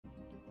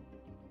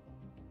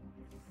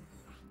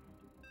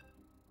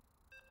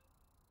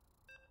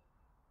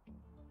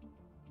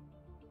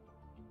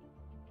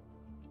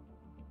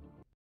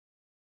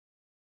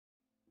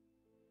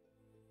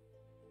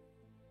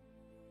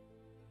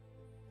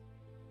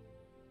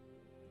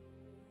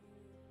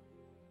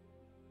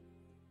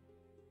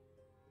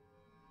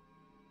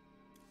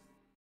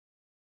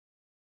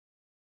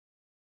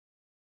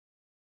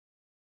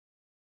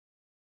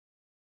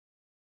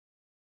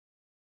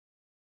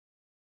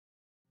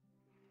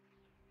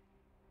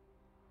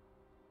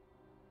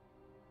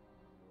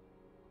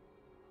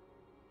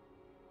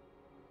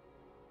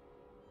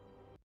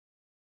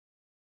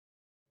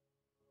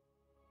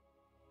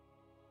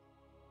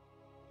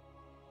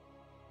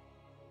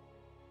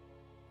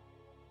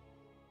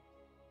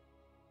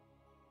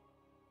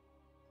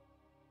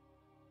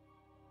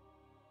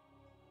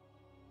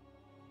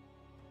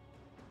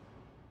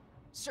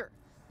Sir,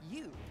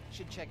 you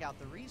should check out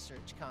the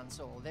research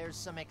console. There's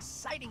some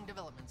exciting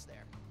developments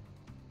there.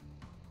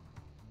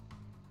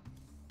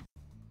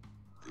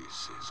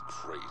 This is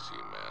crazy,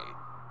 man.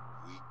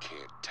 We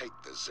can't take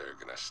the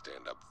Zerg in a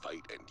stand-up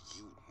fight, and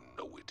you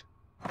know it.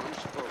 Those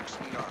folks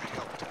need our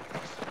help,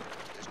 Thomas.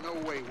 There's no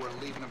way we're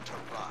leaving them to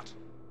rot.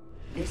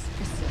 This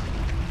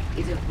facility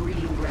is a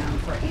breeding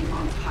ground for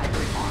Amon's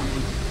hybrid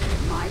army.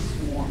 My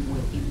swarm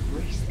will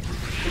embrace it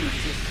in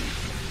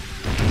existence.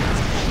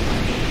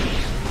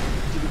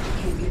 Do what you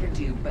came here to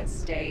do, but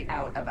stay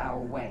out of our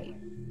way.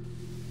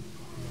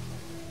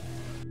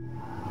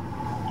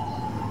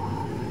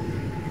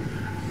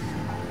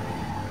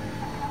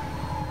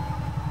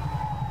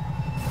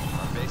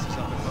 Our base is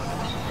up and running.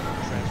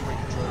 Transferring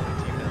control to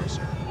team now,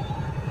 sir.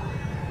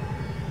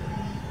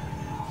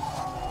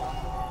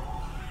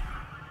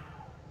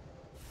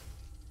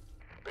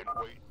 Been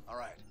waiting. All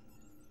right.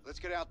 Let's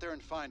get out there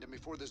and find him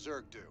before the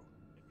Zerg do.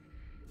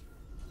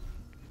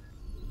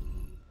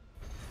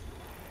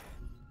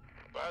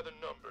 By the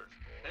numbers.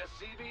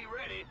 SCV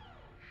ready.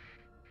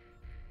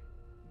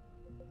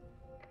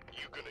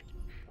 You gonna...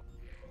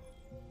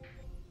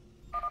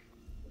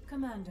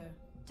 Commander,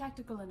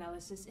 tactical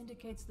analysis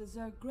indicates the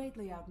Zerg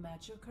greatly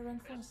outmatch your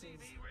current forces.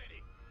 SCV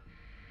ready.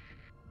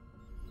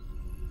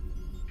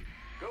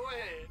 Go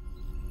ahead.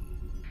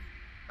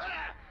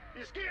 Ah!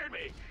 You scared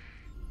me!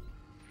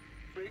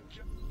 Big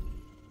jump.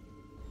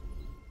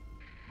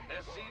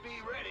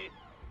 SCV ready.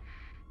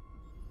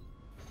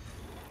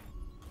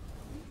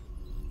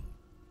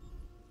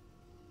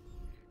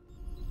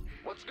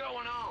 What's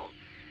going on?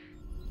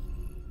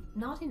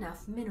 Not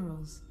enough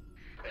minerals.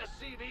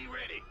 SCV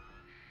ready.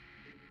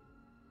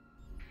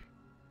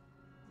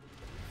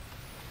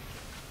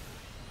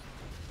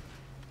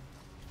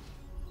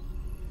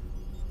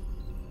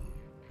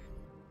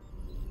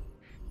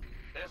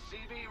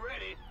 SCV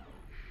ready.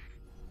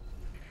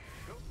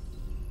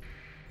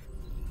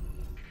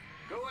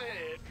 Go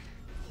ahead.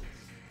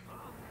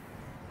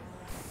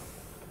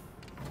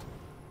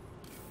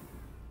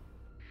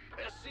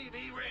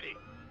 SCV ready.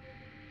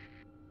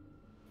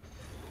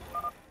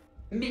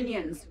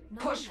 Minions,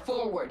 push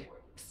forward.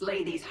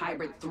 Slay these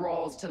hybrid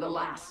thralls to the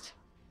last.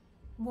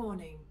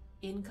 Warning.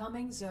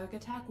 Incoming Zerg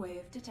attack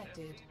wave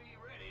detected. SCV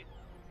ready.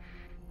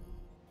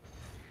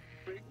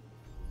 Big.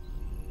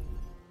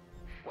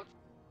 What?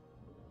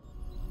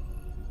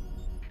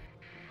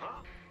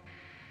 Huh?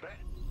 That.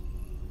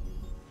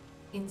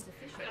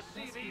 Insufficient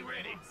SCV Vespene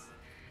ready. gas.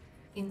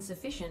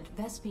 Insufficient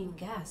Vespene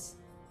gas.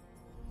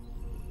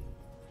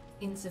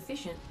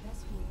 Insufficient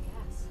Vespene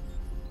gas.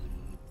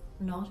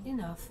 Not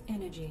enough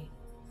energy.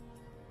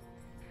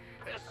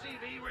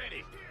 SCV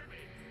ready.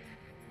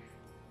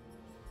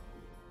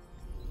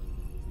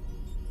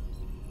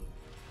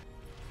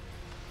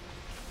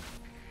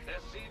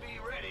 SCV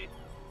ready.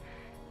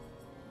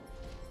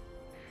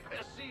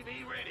 SCV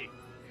ready.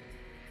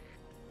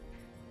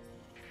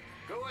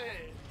 Go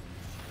ahead.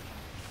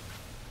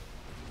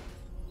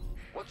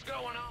 What's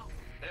going on?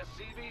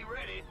 SCV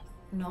ready.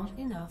 Not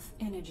enough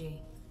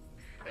energy.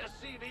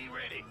 SCV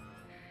ready.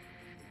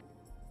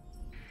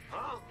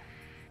 Huh?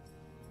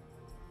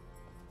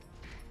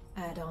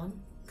 Add-on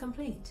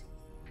complete.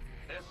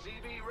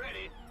 SCV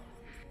ready.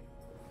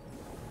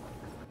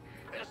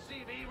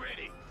 SCV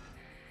ready.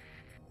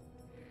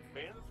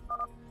 Ben?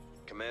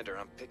 Commander,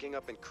 I'm picking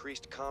up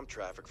increased comm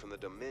traffic from the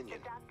Dominion.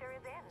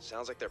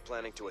 Sounds like they're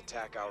planning to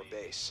attack our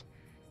base.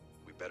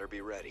 We better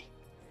be ready.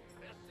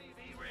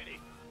 SCV ready.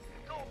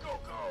 Go, go,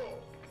 go!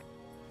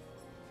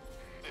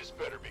 This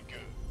better be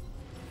good.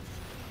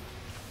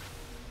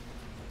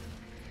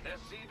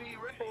 SCV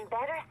ready. We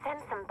better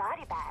send some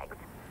body bags.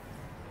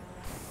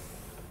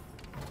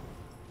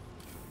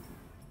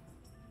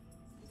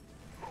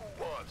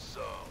 Who wants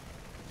some?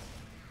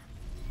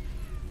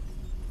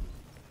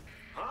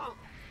 Huh?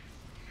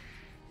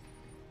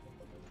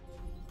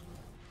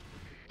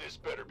 This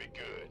better be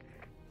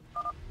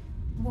good.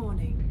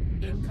 Warning.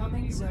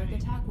 Incoming Zerg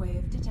attack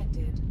wave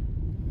detected.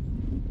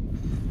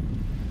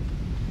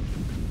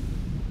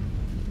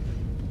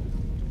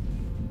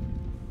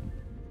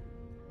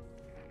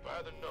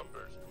 By the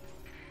numbers.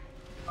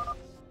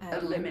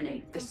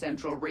 Eliminate the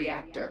central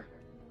reactor.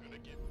 Gonna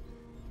get...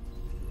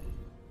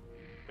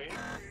 Ben,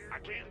 I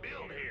can't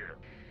build here.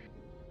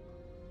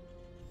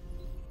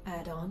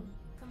 Add-on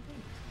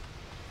complete.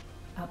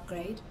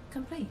 Upgrade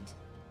complete.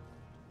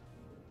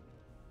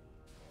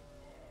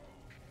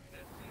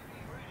 SCV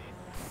ready.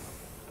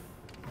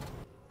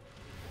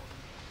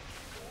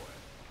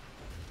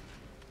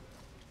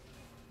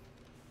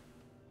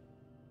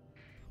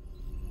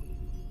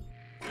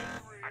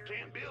 I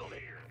can't build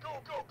here.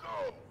 Go, go,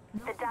 go!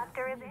 The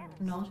doctor is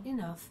in. Not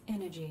enough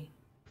energy.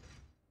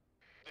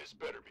 This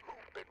better be...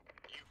 Ben,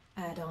 you...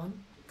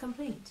 Add-on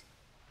complete.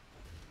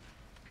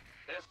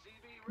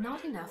 SCV ready.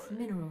 Not enough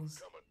minerals.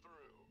 coming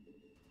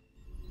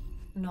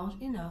through.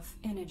 Not enough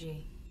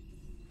energy.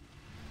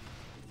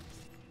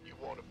 You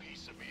want a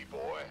piece of me,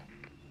 boy?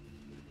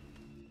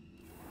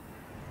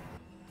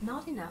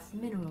 Not enough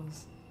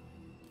minerals.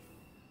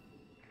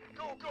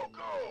 Go, go,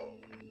 go!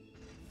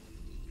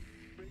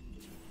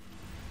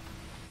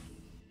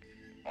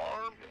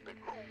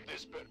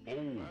 This better.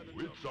 Oh,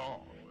 it's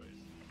on.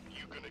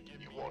 You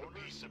want a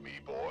piece of me,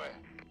 boy?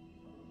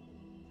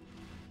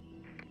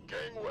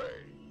 Gangway,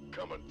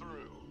 coming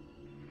through.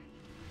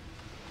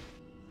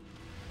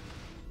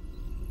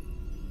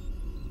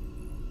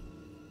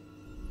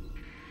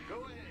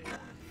 Go ahead.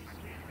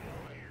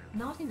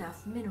 Not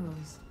enough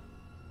minerals.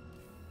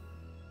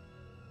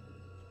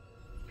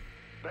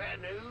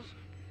 Bad news?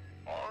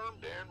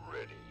 Armed and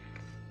ready.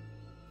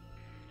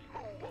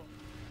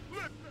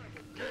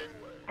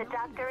 Gangway. The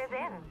doctor is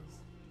in.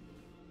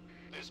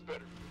 This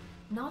better.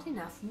 Not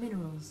enough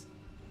minerals.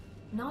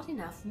 Not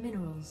enough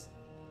minerals.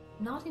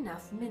 Not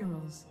enough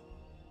minerals.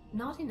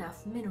 Not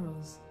enough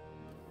minerals.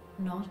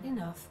 Not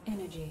enough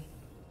energy.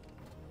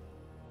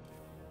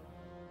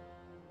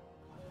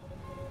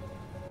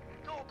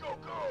 Go, go,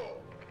 go!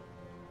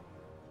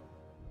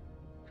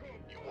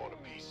 You want a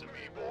piece of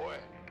me, boy?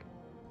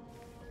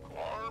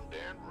 Armed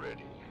and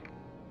ready.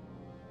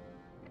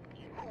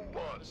 Who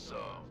wants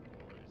some?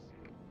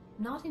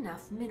 Not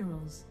enough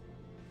minerals.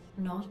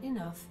 Not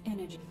enough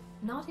energy.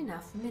 Not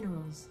enough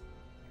minerals.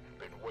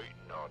 Been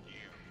waiting on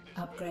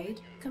you.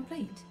 Upgrade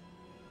complete.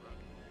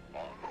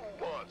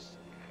 Who wants?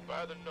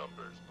 By the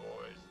numbers,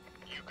 boys.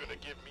 You gonna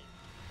give me?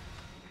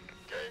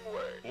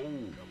 Gangway.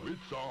 Oh,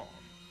 it's on.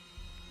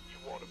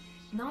 You want a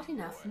piece? Not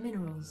enough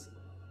minerals.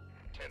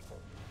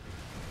 Tenfold.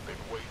 Been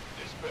waiting.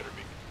 This better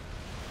be.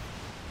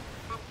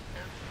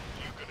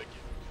 You gonna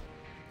get?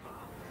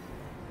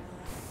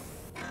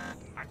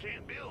 I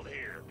can't build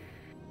here.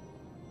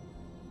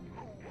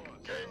 Who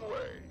wants?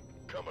 Gangway,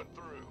 coming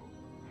through.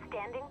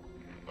 Standing.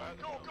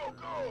 Go, go,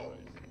 go!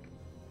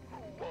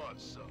 Who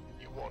wants some?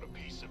 You want a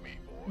piece of me,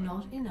 boy?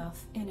 Not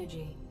enough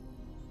energy.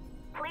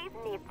 Please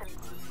need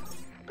some.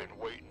 Been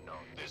waiting on.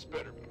 This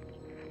better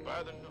be.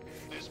 By the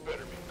this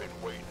better be.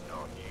 Been waiting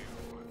on you.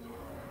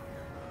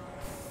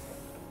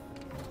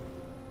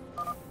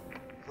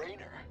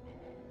 Rainer.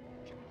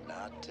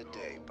 Not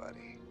today,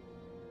 buddy.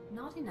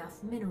 Not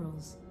enough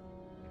minerals.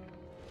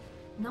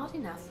 Not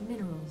enough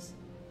minerals.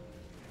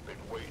 Been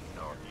waiting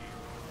on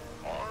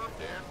you. Armed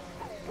and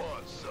who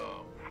wants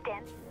some?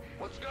 Stand.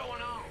 What's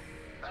going on?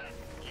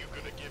 You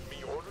gonna give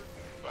me order?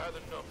 By the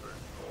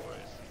numbers,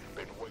 boys.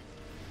 Been waiting.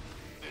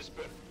 This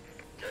better.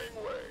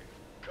 Gangway,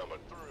 coming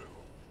through.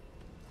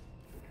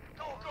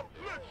 Go, go,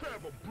 let's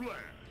have a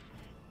blast.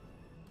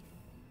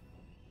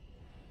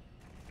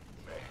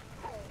 Man,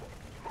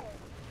 who?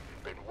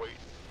 Been waiting.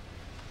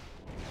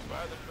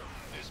 By the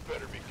numbers, this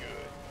better be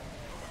good.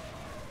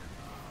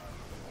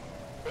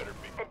 Better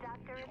be. The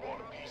doctor You is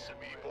want a piece of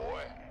me,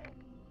 boy?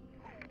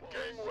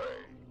 Gangway,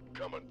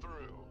 coming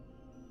through.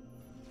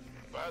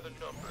 By the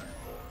numbers,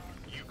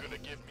 boy. You gonna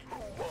give me who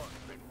wants?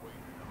 Been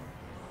waiting.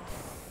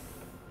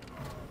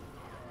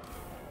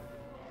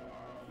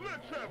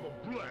 Let's have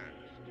a blast.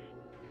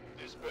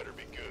 This better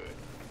be good.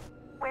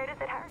 Where does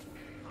it hurt?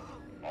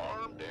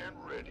 Armed and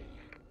ready.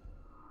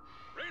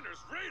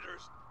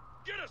 Raiders!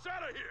 Get us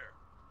out of here!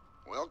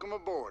 Welcome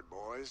aboard,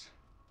 boys.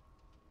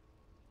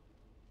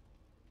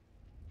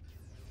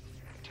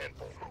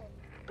 Tenfold.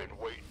 Been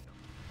waiting.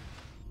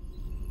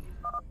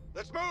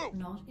 Let's move!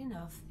 Not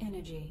enough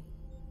energy.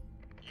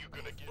 You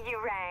gonna give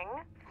You rang.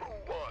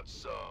 who wants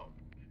some?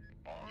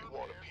 You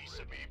want a piece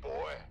of me,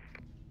 boy?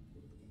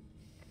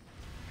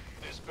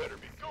 This better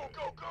be go,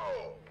 go,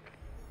 go!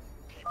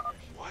 Keep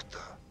pushing. What the?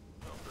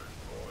 Numbers,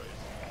 boys.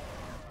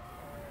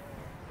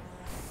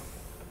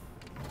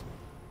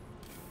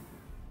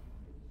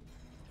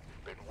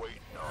 Been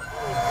waiting on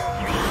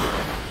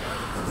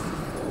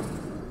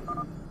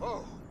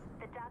Oh,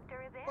 The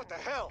doctor is in. what the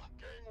hell?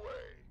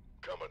 Gangway,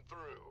 coming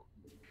through.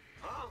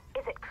 Huh?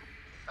 Is it?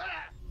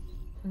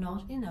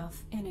 Not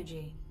enough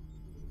energy.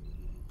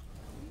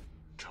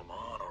 Come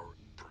on, or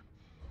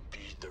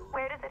beat the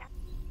Where does it?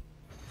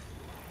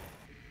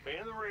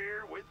 In the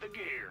rear with the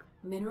gear.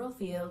 Mineral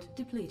field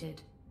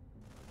depleted.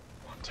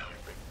 one time.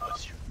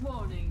 What's your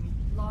Warning.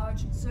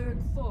 Large Zerg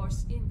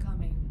force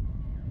incoming.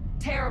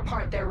 Tear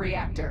apart their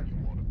reactor.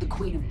 The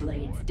Queen of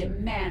Blades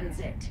demands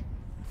it.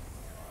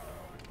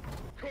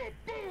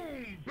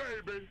 kaboom,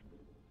 baby?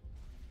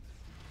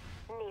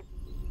 Need.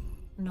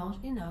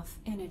 Not enough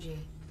energy.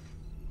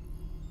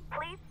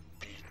 Please.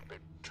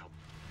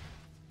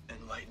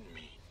 Enlighten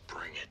me.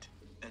 Bring it.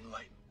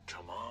 Enlighten.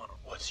 Come on.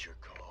 What's your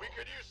call? We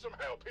could use some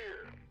help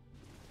here.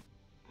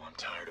 I'm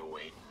tired of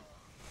waiting.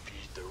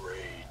 Beat the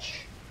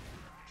rage.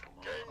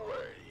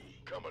 Gangway,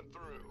 coming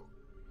through.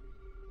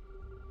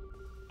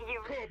 You.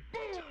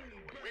 Kaboom!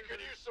 We could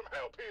use some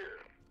help here.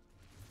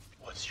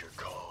 What's your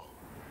call?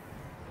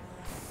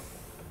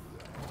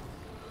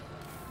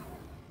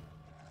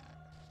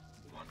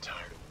 I'm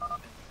tired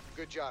of...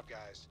 Good job,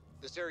 guys.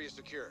 This area's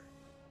secure.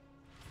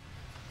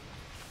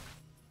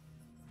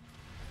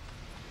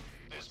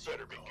 This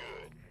better be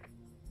good.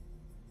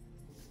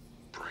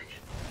 Bring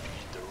it.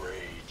 Beat the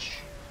rage.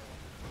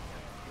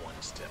 One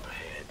step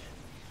ahead.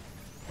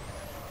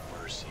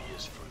 Mercy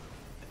is for...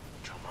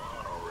 Come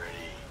on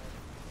already.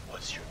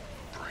 What's your...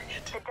 Bring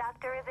it. The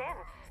doctor is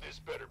in. This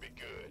better be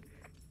good.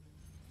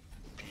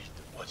 Beat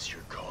the... What's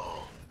your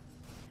call?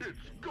 It's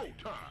go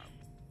time.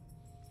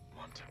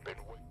 One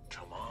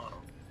Come on.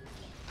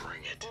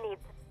 Bring it.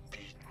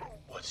 Beat.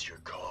 What's your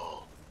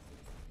call?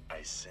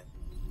 I sent.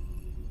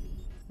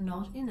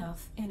 Not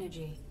enough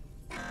energy.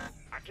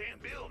 I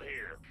can't build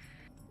here.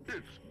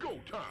 It's go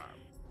time.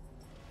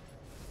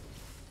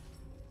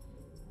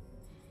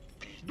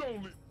 Beat.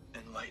 Don't leave.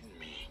 Enlighten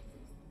me.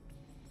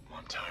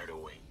 I'm tired of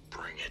waiting.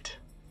 Bring it.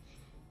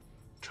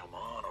 Come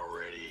on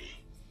already.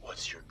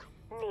 What's your...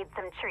 Need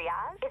some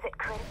triage? Is it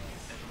critical?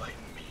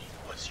 Enlighten me.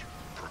 What's your...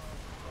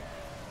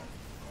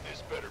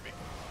 This better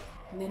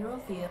be. Mineral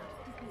field.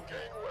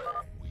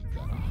 Gangway. We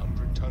got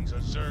 100 tons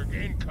of Zerg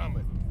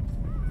incoming.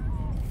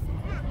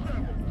 Let's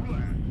have a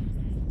blast.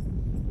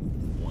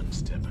 One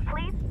step ahead.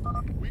 Please?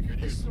 We could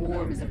The use some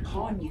swarm is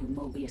upon you,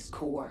 Mobius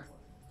Core.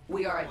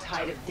 We are a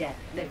tide of death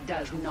that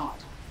does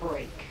not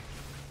break.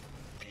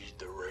 Beat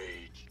the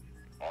rage.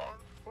 arm.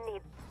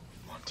 Need...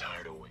 I'm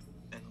tired of waiting.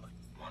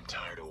 I'm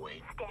tired of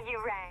waiting.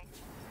 You rang.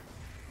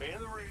 In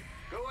the ring.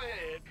 Go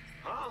ahead.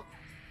 Huh?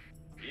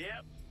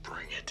 Yep.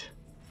 Bring it.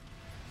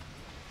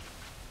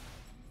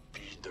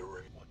 Beat the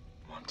rage.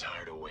 I'm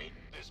tired of waiting.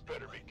 This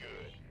better be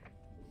good.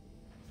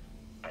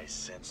 I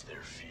sense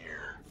their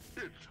fear.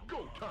 It's go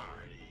time.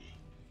 Already.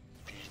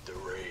 Beat the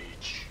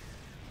rage.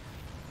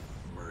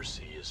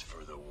 Mercy is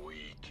for the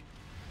weak.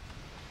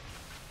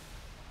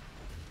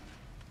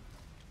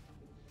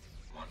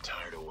 I'm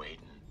tired of waiting.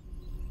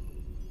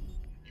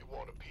 You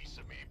want a piece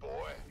of me,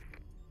 boy?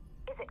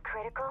 Is it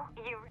critical?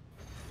 You...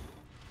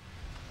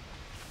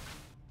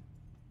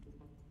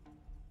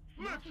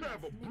 Let's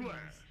have a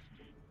blast.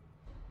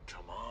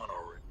 Come on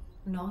already.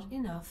 Not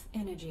enough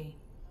energy.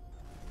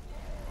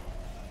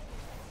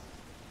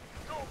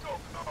 Go, go,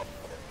 go!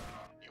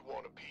 You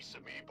want a piece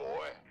of me,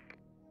 boy?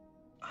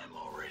 I'm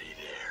already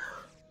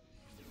there.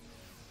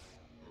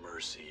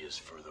 Mercy is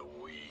for the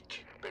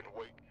weak. Been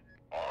waiting.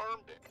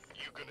 Armed?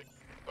 You gonna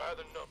buy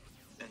the number?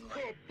 And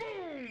like,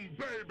 Boom,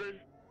 baby.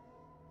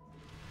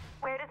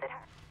 Where does it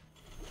hurt?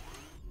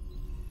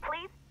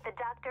 Please? The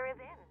doctor is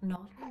in.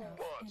 Not Who enough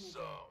wants energy.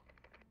 some?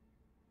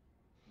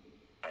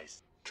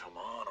 come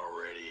on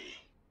already.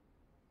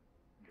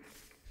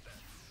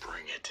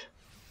 Bring it.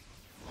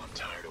 I'm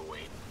tired of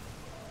waiting.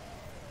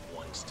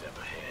 One step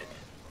ahead.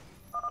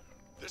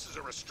 This is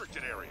a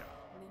restricted area.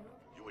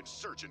 You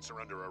insurgents are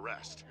under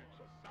arrest.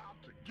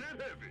 About to get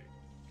heavy.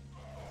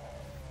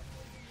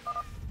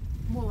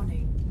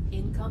 Warning.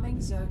 Incoming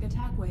Zerg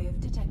attack wave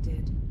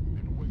detected.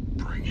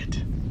 Bring it.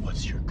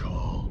 What's your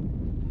call?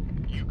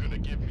 You gonna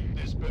give me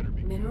this? Better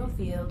be. Mineral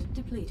field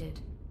depleted.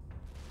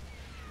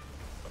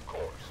 Of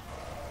course.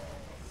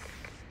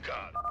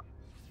 God.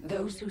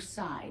 Those who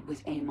side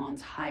with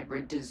Amon's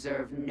hybrid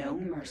deserve no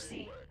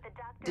mercy. The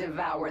doctor...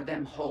 Devour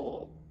them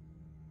whole.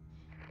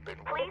 Been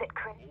Please, it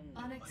crit...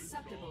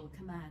 Unacceptable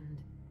command.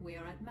 We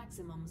are at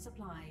maximum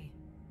supply.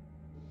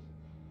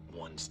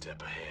 One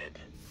step ahead.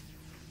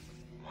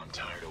 I'm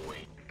tired of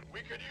waiting. We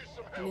could use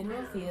some help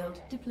Mineral here.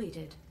 field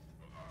depleted.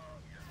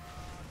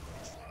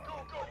 Go,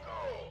 go,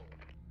 go!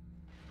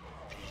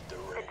 Beat the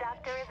The rage.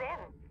 doctor is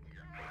in.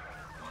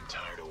 I'm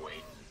tired of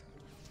waiting.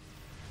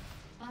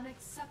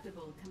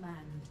 Unacceptable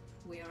command.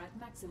 We are at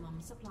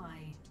maximum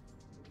supply.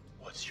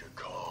 What's your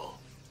call?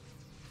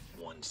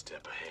 One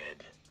step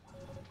ahead.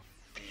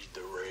 Beat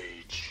the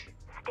rage.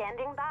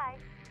 Standing by.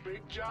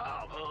 Big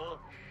job, huh?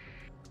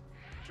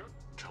 Sure.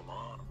 Come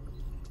on.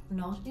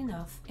 Not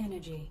enough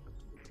energy.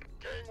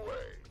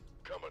 Gangway,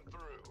 coming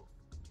through.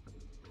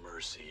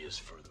 Mercy is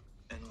for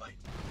the enlightened.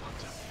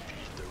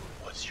 Beat the.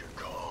 What's your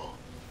call?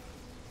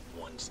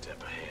 One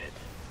step ahead.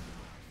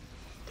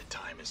 The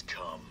time has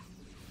come.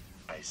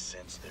 I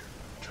sense their.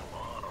 Come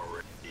on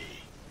already.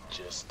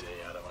 Just stay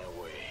out of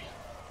my way.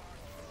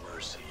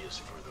 Mercy is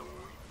for the weak.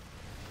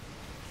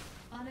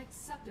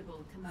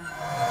 Unacceptable command.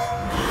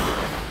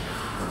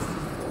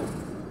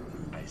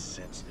 I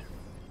sense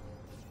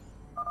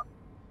their.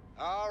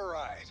 All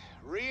right,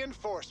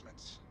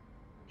 reinforcements.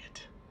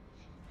 It.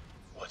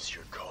 What's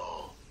your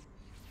call?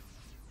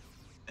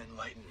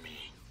 Enlighten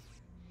me.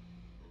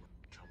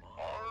 Come on.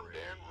 Armed already.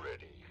 and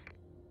ready.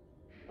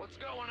 What's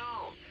going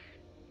on?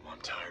 I'm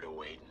tired of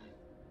waiting.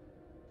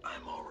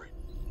 I'm already.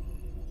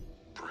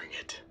 Bring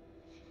it.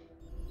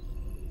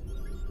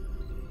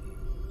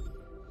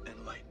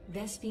 Enlighten.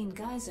 Vespine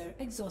geyser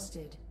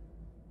exhausted.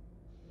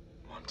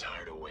 I'm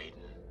tired of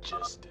waiting.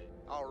 Just.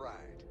 All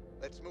right,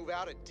 let's move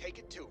out and take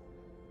it to 'em.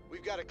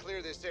 We've got to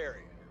clear this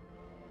area.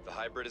 The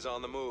hybrid is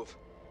on the move.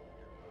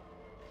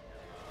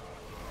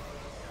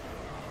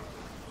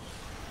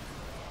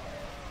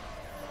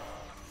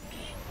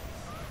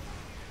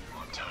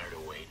 I'm tired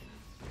of waiting.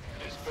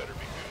 This better be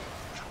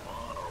good. Come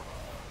on, or.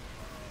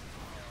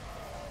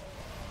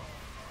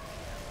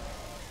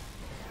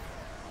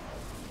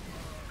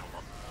 Come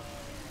on.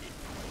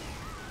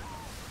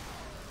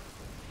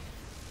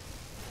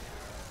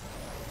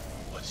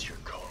 What's your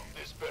call?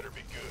 This better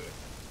be good.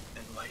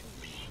 Enlighten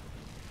me.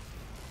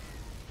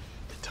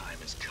 The time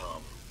has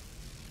come.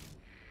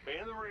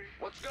 In the ring.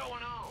 What's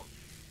going on?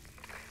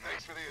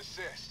 Thanks for the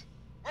assist.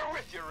 We're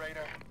with you,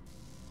 Raider.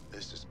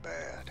 This is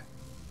bad.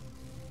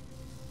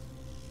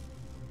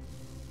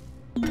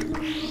 We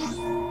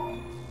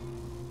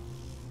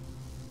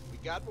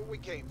got what we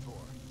came for.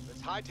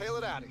 Let's hightail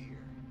it out of here.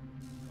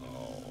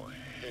 Oh,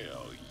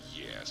 hell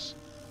yes.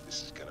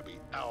 This is gonna be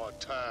our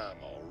time,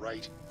 all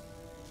right.